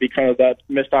is going to be kind of that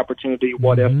missed opportunity,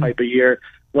 what if type of year.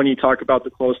 When you talk about the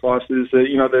close losses,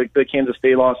 the Kansas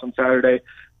State loss on Saturday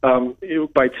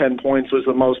by 10 points was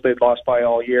the most they'd lost by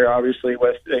all year, obviously,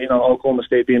 with Oklahoma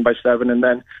State being by 7, and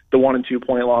then the 1 and 2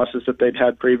 point losses that they'd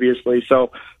had previously.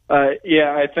 So I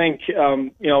think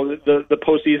the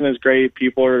postseason is great.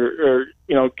 People are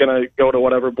going to go to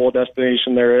whatever bowl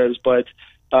destination there is, but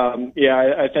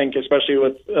I think especially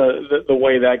with the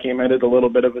way that game ended, a little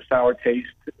bit of a sour taste,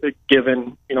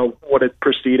 given what it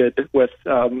preceded with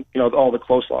all the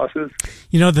close losses.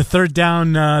 The third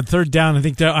down. I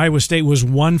think that Iowa State was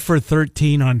 1 for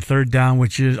 13 on third down,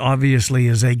 which is obviously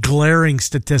is a glaring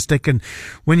statistic. And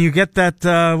when you get that,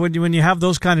 when you have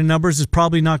those kind of numbers, it's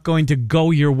probably not going to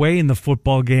go your way in the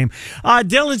football game.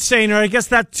 Dylan Sainer, I guess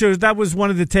that was one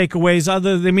of the takeaways.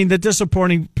 The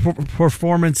disappointing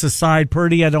performance aside,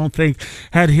 Purdy, I don't think,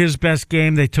 had his best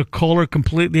game. They took Kohler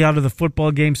completely out of the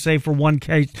football game, save for one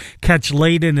catch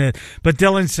late in it. But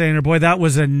Dylan Sainer, boy, that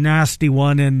was a nasty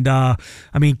one. And,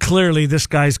 clearly this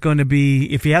guy's going to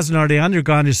be, if he hasn't already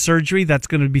undergone his surgery, that's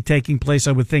going to be taking place,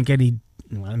 I would think,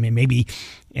 maybe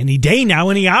any day now,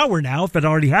 any hour now, if it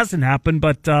already hasn't happened.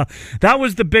 But that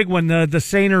was the big one, the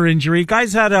Sainer injury.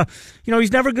 Guy's had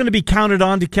he's never going to be counted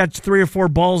on to catch 3 or 4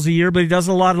 balls a year, but he does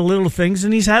a lot of little things,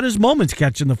 and he's had his moments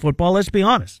catching the football, let's be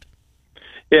honest.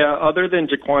 Yeah, other than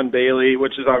Jaquan Bailey,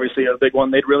 which is obviously a big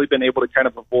one, they'd really been able to kind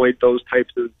of avoid those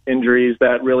types of injuries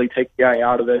that really take the guy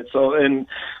out of it. So, and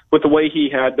with the way he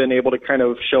had been able to kind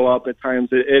of show up at times,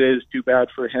 it is too bad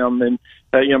for him. And,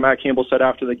 Matt Campbell said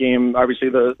after the game, obviously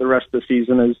the rest of the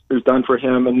season is done for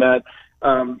him, and that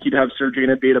he'd have surgery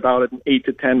and it'd be at about an 8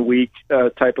 to 10 week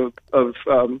type of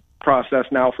process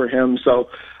now for him. So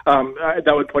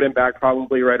that would put him back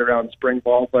probably right around spring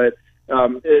ball, but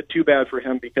too bad for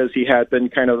him because he had been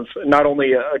kind of not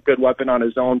only a good weapon on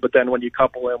his own, but then when you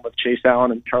couple him with Chase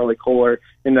Allen and Charlie Kohler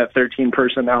in that 13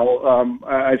 personnel,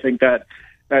 I think that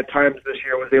at times this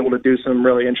year was able to do some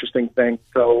really interesting things.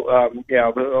 So, I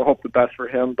hope the best for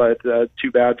him, but too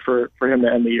bad for him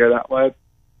to end the year that way.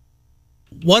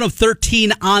 1 of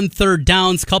 13 on third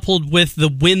downs, coupled with the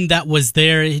wind that was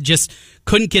there. It just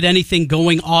couldn't get anything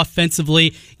going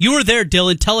offensively. You were there,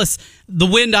 Dylan. Tell us, the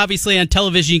wind, obviously, on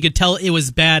television, you could tell it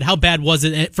was bad. How bad was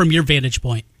it from your vantage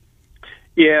point?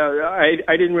 Yeah,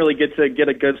 I didn't really get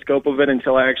a good scope of it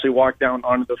until I actually walked down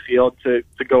onto the field to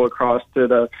go across to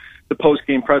the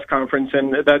post-game press conference,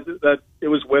 and that it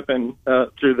was whipping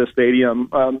through the stadium.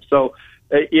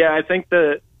 I think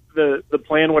the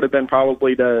plan would have been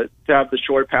probably to have the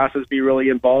short passes be really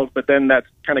involved, but then that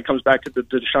kind of comes back to the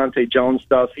Deshaunte Jones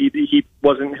stuff. He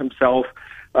wasn't himself,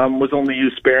 was only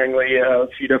used sparingly a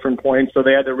few different points, so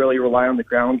they had to really rely on the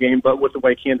ground game. But with the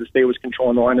way Kansas State was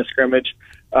controlling the line of scrimmage,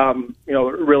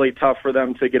 really tough for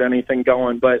them to get anything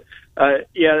going. But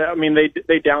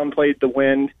they downplayed the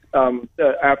wind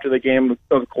after the game,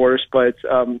 of course, but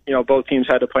both teams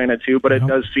had to play in it too. But it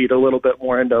does feed a little bit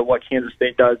more into what Kansas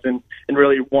State does and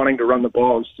really wanting to run the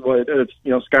balls.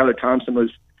 Skylar Thompson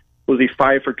was he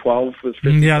 5 for 12?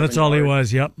 That's all he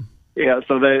was. Yep. Yeah,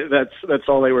 so that's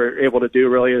all they were able to do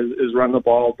really is run the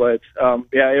ball. But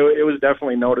it was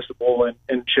definitely noticeable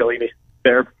and chilly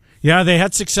there. Yeah, they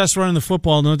had success running the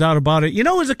football, no doubt about it.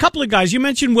 There's a couple of guys. You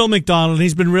mentioned Will McDonald, and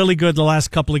he's been really good the last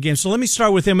couple of games. So let me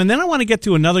start with him, and then I want to get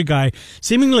to another guy.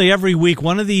 Seemingly every week,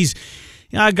 one of these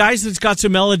guys that's got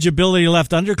some eligibility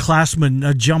left,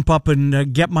 underclassmen, jump up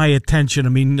and get my attention.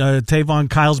 Tavon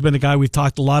Kyle's been a guy we've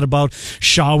talked a lot about.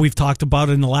 Shaw we've talked about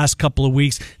in the last couple of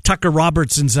weeks. Tucker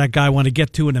Robertson's that guy I want to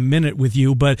get to in a minute with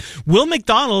you. But Will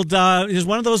McDonald is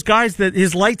one of those guys that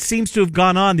his light seems to have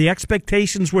gone on. The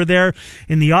expectations were there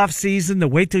in the offseason. The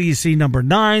wait till you see number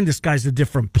 9. This guy's a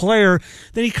different player.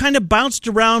 Then he kind of bounced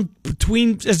around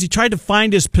as he tried to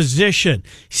find his position.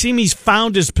 He's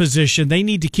found his position. They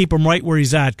need to keep him right where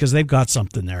he's at because they've got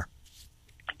something there.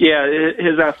 Yeah,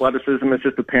 his athleticism is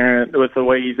just apparent with the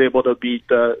way he's able to beat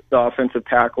the offensive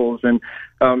tackles. And,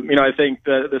 I think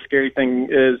the scary thing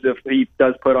is if he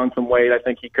does put on some weight, I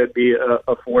think he could be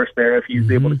a force there if he's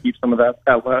able to keep some of that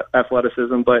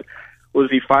athleticism. But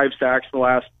was he 5 sacks the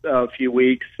last few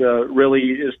weeks, really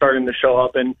is starting to show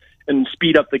up and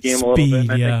speed up the game a little bit.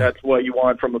 And I think that's what you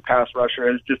want from a pass rusher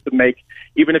is just to make,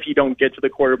 even if you don't get to the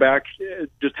quarterback,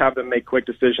 just have them make quick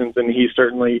decisions. And he's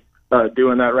certainly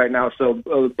doing that right now. So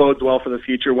bodes well for the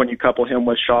future when you couple him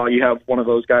with Shaw. You have one of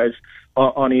those guys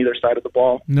on either side of the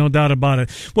ball. No doubt about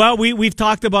it. Well, we've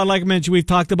talked about, like I mentioned, we've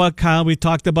talked about Kyle, we've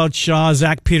talked about Shaw.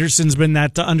 Zach Peterson's been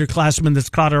that underclassman that's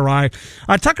caught our eye.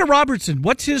 Tucker Robertson,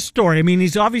 what's his story?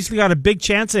 He's obviously got a big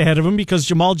chance ahead of him because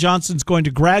Jamal Johnson's going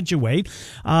to graduate.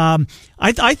 I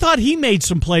thought he made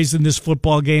some plays in this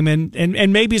football game,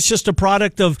 and maybe it's just a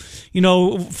product of,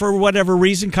 for whatever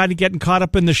reason, kind of getting caught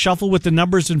up in the shuffle with the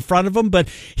numbers in front of him, but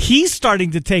he's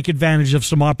starting to take advantage of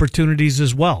some opportunities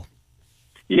as well.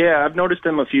 Yeah, I've noticed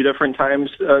him a few different times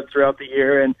throughout the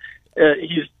year, and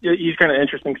he's kind of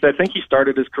interesting because I think he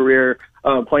started his career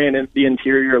playing in the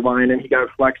interior line, and he got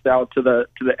flexed out to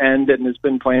the end and has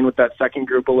been playing with that second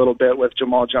group a little bit with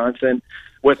Jamal Johnson,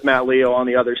 with Matt Leo on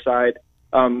the other side.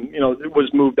 It was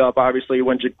moved up obviously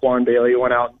when Jaquan Bailey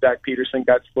went out and Dak Peterson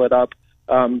got split up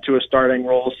to a starting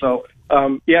role. So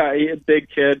a big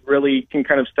kid, really can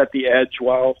kind of set the edge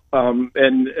well,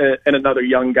 and another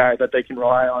young guy that they can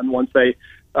rely on once they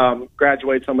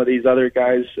graduate some of these other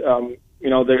guys.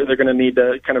 They're going to need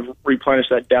to kind of replenish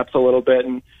that depth a little bit.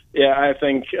 And yeah, I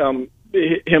think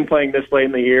him playing this late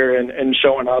in the year and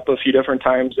showing up a few different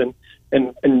times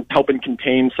and helping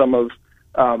contain some of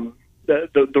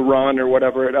the run or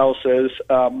whatever it else is,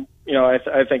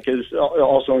 I think is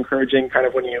also encouraging kind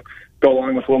of when you go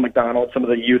along with Will McDonald, some of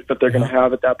the youth that they're going to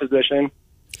have at that position.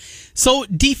 So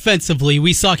defensively,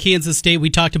 we saw Kansas State. We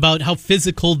talked about how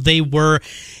physical they were.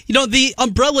 The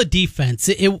umbrella defense,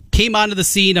 it came onto the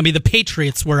scene. I mean, the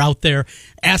Patriots were out there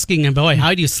asking him, boy,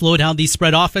 how do you slow down these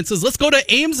spread offenses? Let's go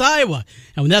to Ames, Iowa.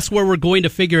 And that's where we're going to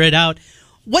figure it out.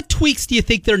 What tweaks do you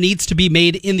think there needs to be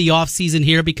made in the offseason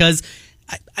here? Because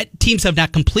teams have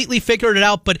not completely figured it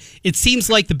out, but it seems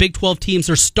like the Big 12 teams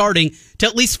are starting to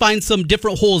at least find some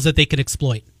different holes that they can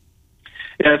exploit.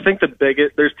 Yeah, I think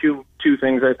there's two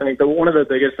things. I think one of the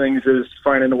biggest things is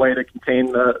finding a way to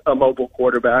contain a mobile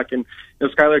quarterback. And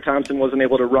Skylar Thompson wasn't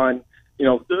able to run,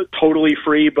 totally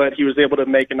free, but he was able to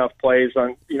make enough plays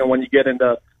on, when you get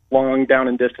into long down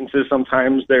and distances,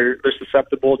 sometimes they're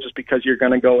susceptible just because you're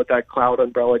going to go with that cloud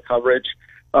umbrella coverage.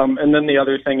 And then the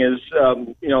other thing is,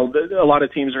 a lot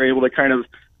of teams are able to kind of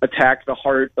attack the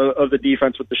heart of the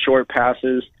defense with the short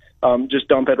passes, just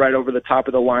dump it right over the top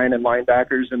of the line and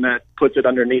linebackers, and that puts it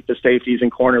underneath the safeties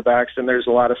and cornerbacks, and there's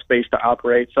a lot of space to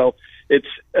operate. So it's,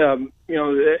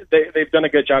 they've done a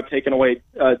good job taking away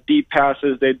deep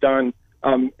passes. They've done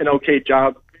an okay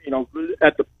job,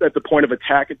 at the point of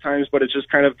attack at times, but it's just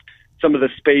kind of some of the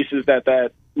spaces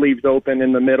that leaves open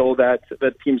in the middle that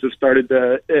teams have started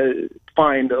to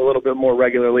find a little bit more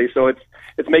regularly. So it's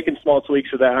making small tweaks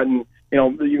of that, and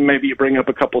maybe you bring up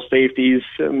a couple safeties,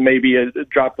 maybe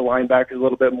drop the linebackers a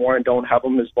little bit more and don't have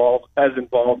them as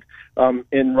involved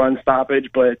in run stoppage.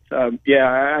 But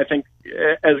I think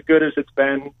as good as it's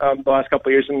been the last couple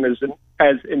of years and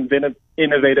as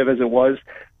innovative as it was,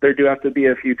 there do have to be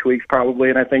a few tweaks probably,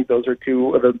 and I think those are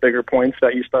two of the bigger points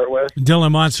that you start with.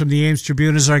 Dylan Montz from the Ames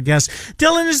Tribune is our guest.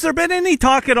 Dylan, has there been any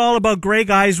talk at all about Greg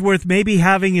Eisworth maybe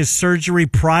having his surgery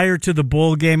prior to the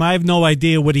bowl game? I have no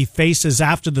idea what he faces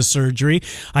after the surgery.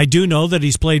 I do know that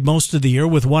he's played most of the year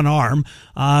with one arm,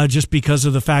 just because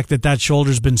of the fact that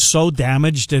shoulder's been so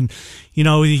damaged, and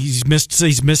he's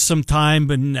missed some time,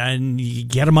 and you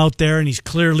get him out there and he's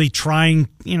clearly trying,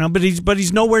 but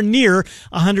he's nowhere near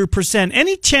 100%.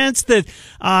 Any chance that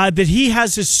he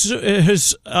has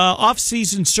his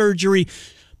off-season surgery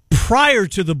prior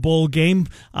to the bowl game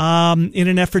in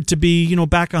an effort to be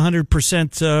back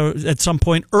 100% at some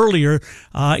point earlier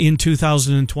in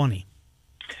 2020?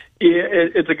 Yeah,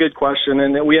 it's a good question,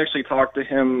 and we actually talked to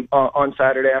him on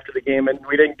Saturday after the game, and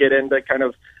we didn't get into kind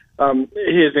of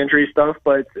his injury stuff,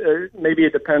 but maybe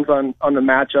it depends on the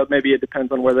matchup. Maybe it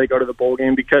depends on where they go to the bowl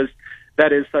game, because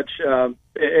that is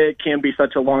it can be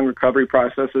such a long recovery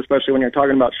process, especially when you're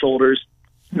talking about shoulders,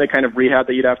 the kind of rehab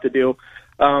that you'd have to do.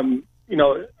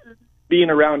 Being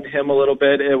around him a little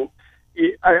bit,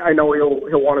 I know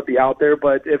he'll want to be out there,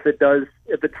 but if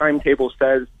the timetable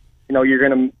says, you're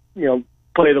going to,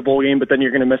 play the bowl game, but then you're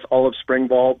going to miss all of spring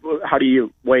ball, how do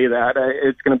you weigh that?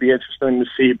 It's going to be interesting to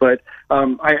see, but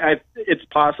it's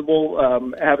possible.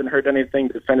 I haven't heard anything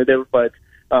definitive, but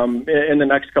in the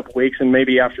next couple of weeks and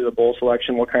maybe after the bowl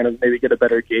selection, we'll kind of maybe get a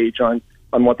better gauge on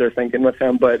what they're thinking with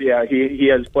him. But yeah, he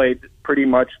has played pretty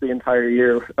much the entire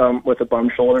year with a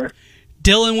bum shoulder.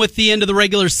 Dylan, with the end of the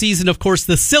regular season, of course,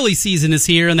 the silly season is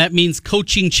here, and that means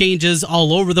coaching changes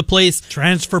all over the place.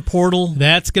 Transfer portal.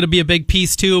 That's going to be a big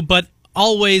piece, too. But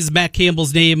always Matt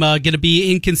Campbell's name going to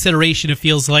be in consideration, it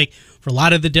feels like, for a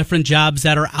lot of the different jobs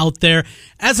that are out there.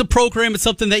 As a program, it's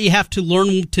something that you have to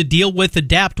learn to deal with,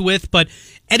 adapt with. But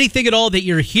anything at all that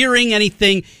you're hearing,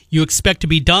 anything you expect to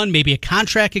be done, maybe a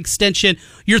contract extension,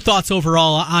 your thoughts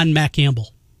overall on Matt Campbell?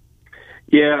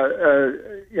 Yeah,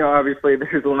 obviously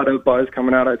there's a lot of buzz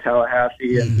coming out of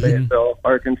Tallahassee and Fayetteville,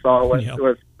 Arkansas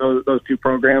with those two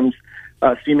programs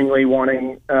seemingly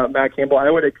wanting Matt Campbell. I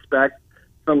would expect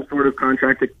some sort of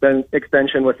contract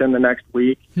extension within the next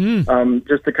week,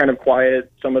 just to kind of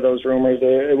quiet some of those rumors.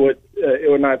 It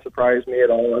would not surprise me at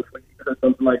all if we heard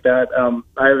something like that.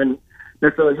 I haven't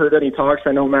necessarily heard any talks.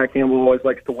 I know Matt Campbell always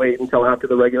likes to wait until after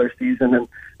the regular season, and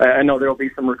I know there will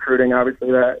be some recruiting, obviously,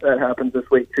 that happens this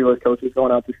week too, as coaches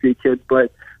going out to see kids.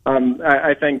 But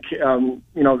I think,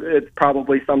 it's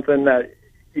probably something that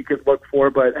you could look for,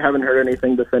 but haven't heard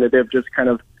anything definitive, just kind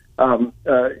of,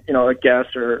 a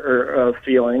guess or a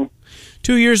feeling.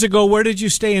 2 years ago, where did you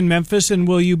stay in Memphis, and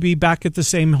will you be back at the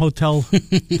same hotel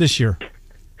this year?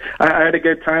 I had a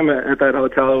good time at that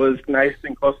hotel. It was nice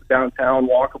and close to downtown,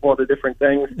 walkable to different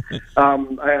things.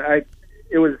 I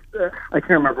can't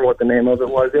remember what the name of it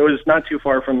was. It was not too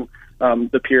far from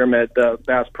the Pyramid, the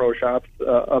Bass Pro Shops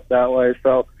up that way.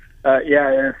 So,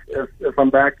 if I'm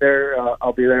back there,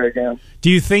 I'll be there again. Do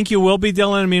you think you will be,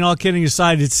 Dylan? I mean, all kidding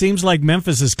aside, it seems like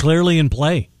Memphis is clearly in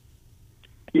play.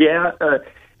 Yeah,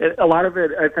 a lot of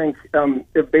it, I think,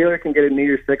 if Baylor can get a New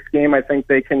Year's Six game, I think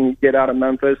they can get out of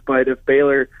Memphis. But if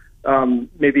Baylor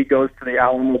maybe goes to the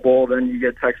Alamo Bowl, then you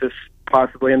get Texas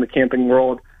possibly in the Camping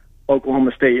World,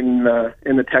 Oklahoma State in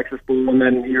the Texas Bowl, and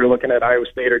then you're looking at Iowa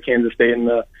State or Kansas State in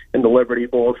the Liberty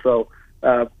Bowl. So,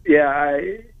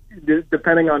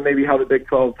 depending on maybe how the Big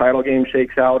 12 title game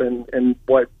shakes out and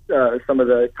what some of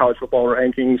the college football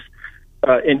rankings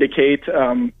indicate,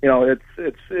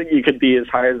 it's you could be as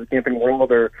high as the Camping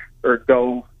World or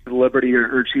go to the Liberty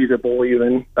or Cheez-It Bowl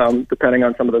even, depending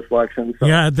on some of the selections. So,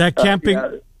 that camping.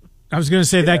 I was going to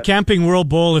say that Camping World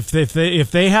Bowl. If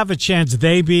they have a chance,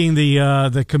 they being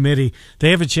the committee,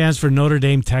 they have a chance for Notre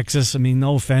Dame, Texas. I mean,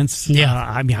 no offense.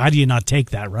 Yeah. How do you not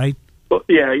take that, right? Well,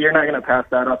 yeah, you're not going to pass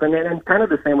that up, and kind of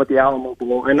the same with the Alamo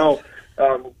Bowl. I know,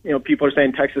 people are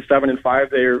saying Texas 7-5.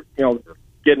 They're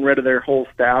getting rid of their whole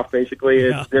staff. Basically,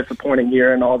 it's a disappointing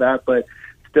year and all that, but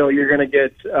still, you're going to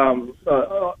get.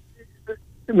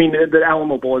 The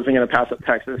Alamo Bowl isn't going to pass up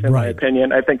Texas, in my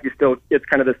opinion. I think it's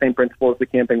kind of the same principle as the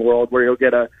Camping World, where you'll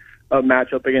get a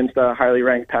matchup against a highly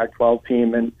ranked Pac-12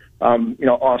 team, and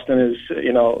Austin is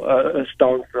a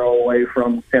stone's throw away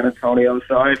from San Antonio.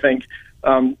 So I think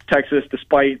Texas,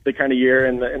 despite the kind of year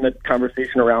and the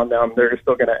conversation around them, they're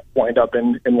still going to wind up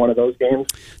in one of those games.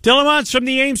 Dylan Montz from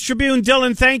the Ames Tribune.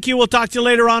 Dylan, thank you. We'll talk to you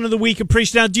later on in the week.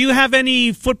 Appreciate it. Now, do you have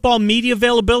any football media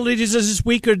availabilities this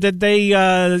week, or did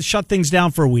they shut things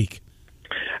down for a week?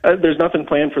 There's nothing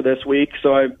planned for this week,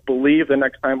 so I believe the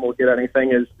next time we'll get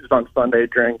anything is on Sunday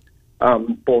during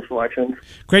bowl selections.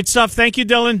 Great stuff. Thank you,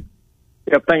 Dylan.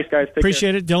 Yep, thanks, guys.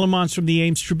 Appreciate it. Dylan Montz from the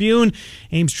Ames Tribune.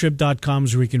 AmesTrib.com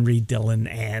is where you can read Dylan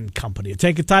and company.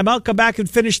 Take a time out, come back and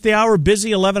finish the hour.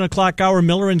 Busy 11 o'clock hour.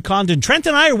 Miller and Condon. Trent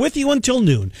and I are with you until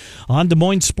noon on Des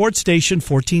Moines Sports Station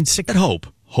 1460. At Hope,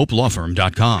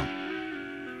 HopeLawFirm.com.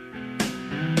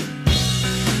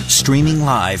 Streaming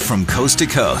live from coast to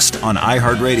coast on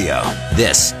iHeartRadio.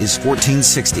 This is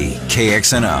 1460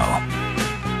 KXNO.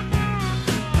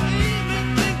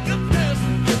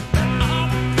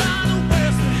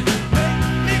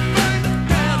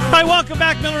 Welcome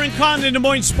back, Miller and Condon, Des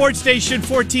Moines Sports Station,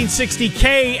 1460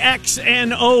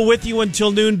 KXNO, with you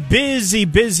until noon.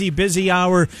 Busy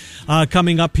hour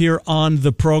coming up here on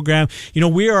the program.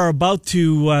 We are about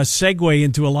to segue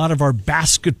into a lot of our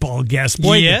basketball guests.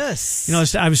 Boy, yes.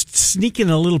 I was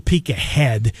sneaking a little peek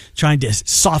ahead, trying to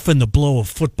soften the blow of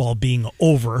football being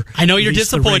over. I know you're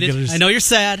disappointed. I know you're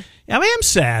sad. I am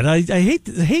sad. I hate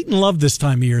and love this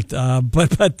time of year,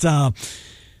 but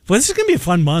well, this is going to be a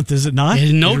fun month, is it not?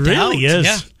 No it doubt. Really is.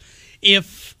 Yeah.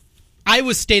 If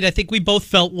Iowa State, I think we both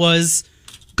felt was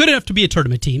good enough to be a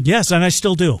tournament team. Yes, and I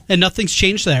still do. And nothing's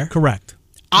changed there. Correct.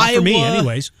 Not for me,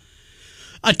 anyways.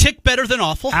 A tick better than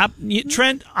awful.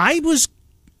 Trent, I was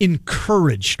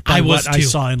encouraged by what I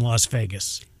saw in Las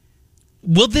Vegas.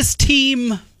 Will this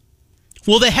team,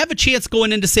 will they have a chance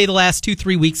going into, say, the last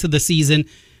 2-3 weeks of the season?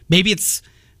 Maybe it's,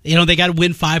 they got to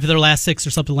win 5 of their last 6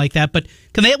 or something like that, but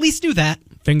can they at least do that?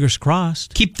 Fingers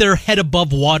crossed. Keep their head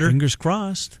above water. Fingers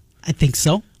crossed. I think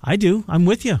so. I do. I'm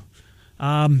with you.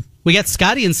 We got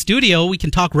Scotty in studio. We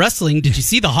can talk wrestling. Did you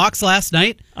see the Hawks last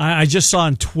night? I just saw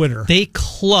on Twitter. They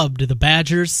clubbed the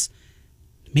Badgers.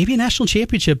 Maybe a national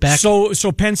championship back.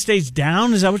 So Penn State's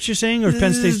down? Is that what you're saying? Or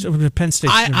Penn State's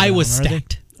I was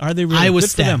stacked. Are they really? I was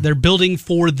stacked. They're building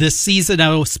for this season.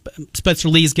 Now Spencer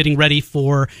Lee is getting ready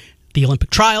for the Olympic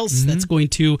trials. Mm-hmm. That's going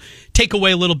to take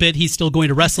away a little bit. He's still going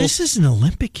to wrestle. This is an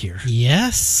Olympic year.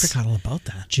 Yes. Forgot all about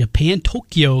that. Japan,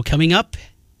 Tokyo coming up.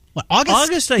 What, August?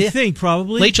 August, I think,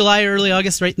 probably. Late July, early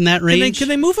August, right in that range. Can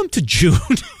they move them to June?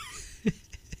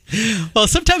 Well,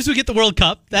 sometimes we get the World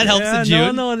Cup. That helps in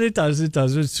June. No, it does. It's,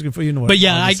 but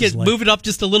yeah, I get moving up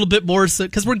just a little bit more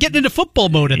because we're getting into football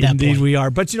mode at that point. Indeed, we are.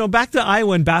 But, back to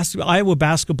Iowa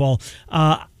basketball.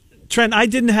 Trent,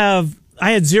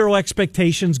 I had zero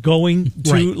expectations going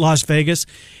to Las Vegas,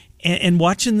 and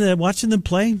watching them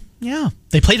play. Yeah,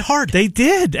 they played hard. They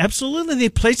did, absolutely. They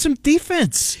played some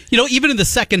defense. Even in the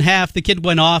second half, the kid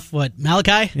went off. What,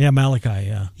 Malachi? Yeah, Malachi.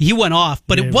 Yeah, he went off,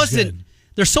 but it wasn't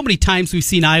there's so many times we've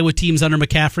seen Iowa teams under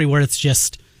McCaffrey where it's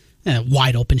just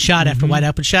wide open shot after wide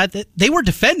open shot. They were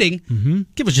defending.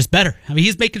 It was just better. I mean,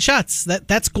 he's making shots.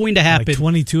 That's going to happen. Like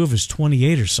 22 of his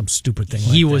 28 or some stupid thing like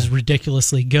that. He was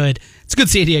ridiculously good. It's a good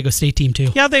San Diego State team, too.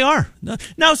 Yeah, they are.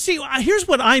 Now, see, here's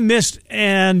what I missed,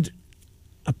 and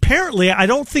apparently I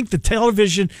don't think the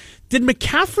television... Did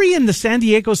McCaffrey and the San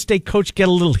Diego State coach get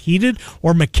a little heated,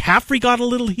 or McCaffrey got a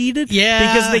little heated?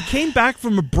 Yeah. Because they came back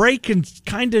from a break and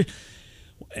kind of...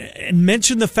 and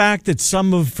mentioned the fact that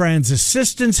some of Fran's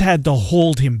assistants had to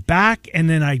hold him back, and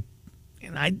then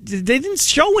they didn't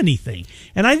show anything,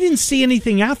 and I didn't see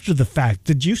anything after the fact.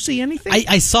 Did you see anything?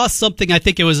 I saw something. I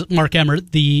think it was Mark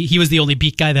Emmert. He was the only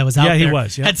beat guy that was out there. Yeah, he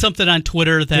was. Yeah. Had something on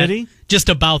Twitter that Did he? Just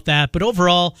about that. But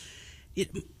overall,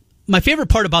 my favorite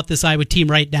part about this Iowa team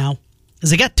right now is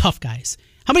they got tough guys.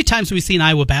 How many times have we seen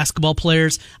Iowa basketball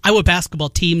players, Iowa basketball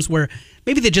teams where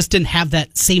maybe they just didn't have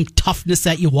that same toughness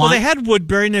that you want? Well, they had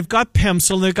Woodbury, and they've got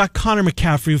Pemsel, and they've got Connor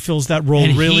McCaffrey, who fills that role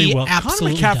really well.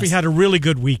 Connor McCaffrey had a really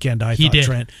good weekend, I thought,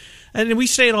 Trent. And we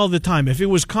say it all the time. If it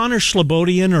was Connor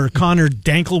Slobodian or Connor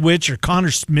Danklewicz or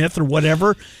Connor Smith or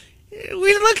whatever,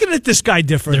 we're looking at this guy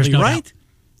differently, right? Doubt.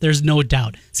 There's no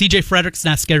doubt. C.J. Frederick's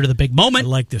not scared of the big moment. I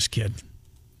like this kid.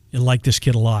 I like this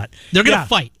kid a lot. They're going to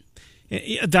fight.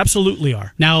 They absolutely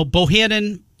are. Now,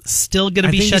 Bohannon still going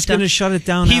to be shut down. He's going to shut it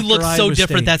down. He looked so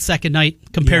different that second night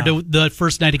compared to the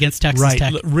first night against Texas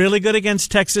Tech. Really good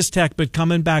against Texas Tech, but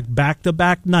coming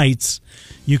back-to-back nights,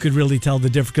 you could really tell the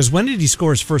difference. Because when did he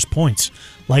score his first points?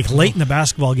 Like late in the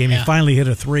basketball game, he finally hit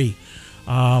a three.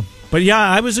 But yeah,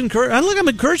 I was encouraged. I'm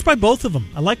encouraged by both of them.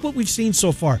 I like what we've seen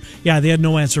so far. Yeah, they had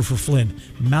no answer for Flynn.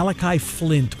 Malachi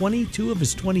Flynn, 22 of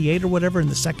his 28 or whatever in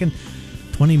the second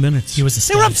 20 minutes. He was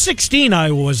They were up 16,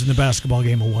 Iowa was in the basketball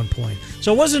game at one point.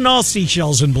 So it wasn't all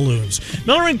seashells and balloons.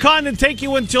 Miller and Condon take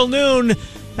you until noon.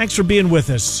 Thanks for being with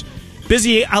us.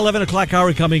 Busy 11 o'clock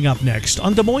hour coming up next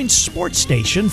on Des Moines Sports Station.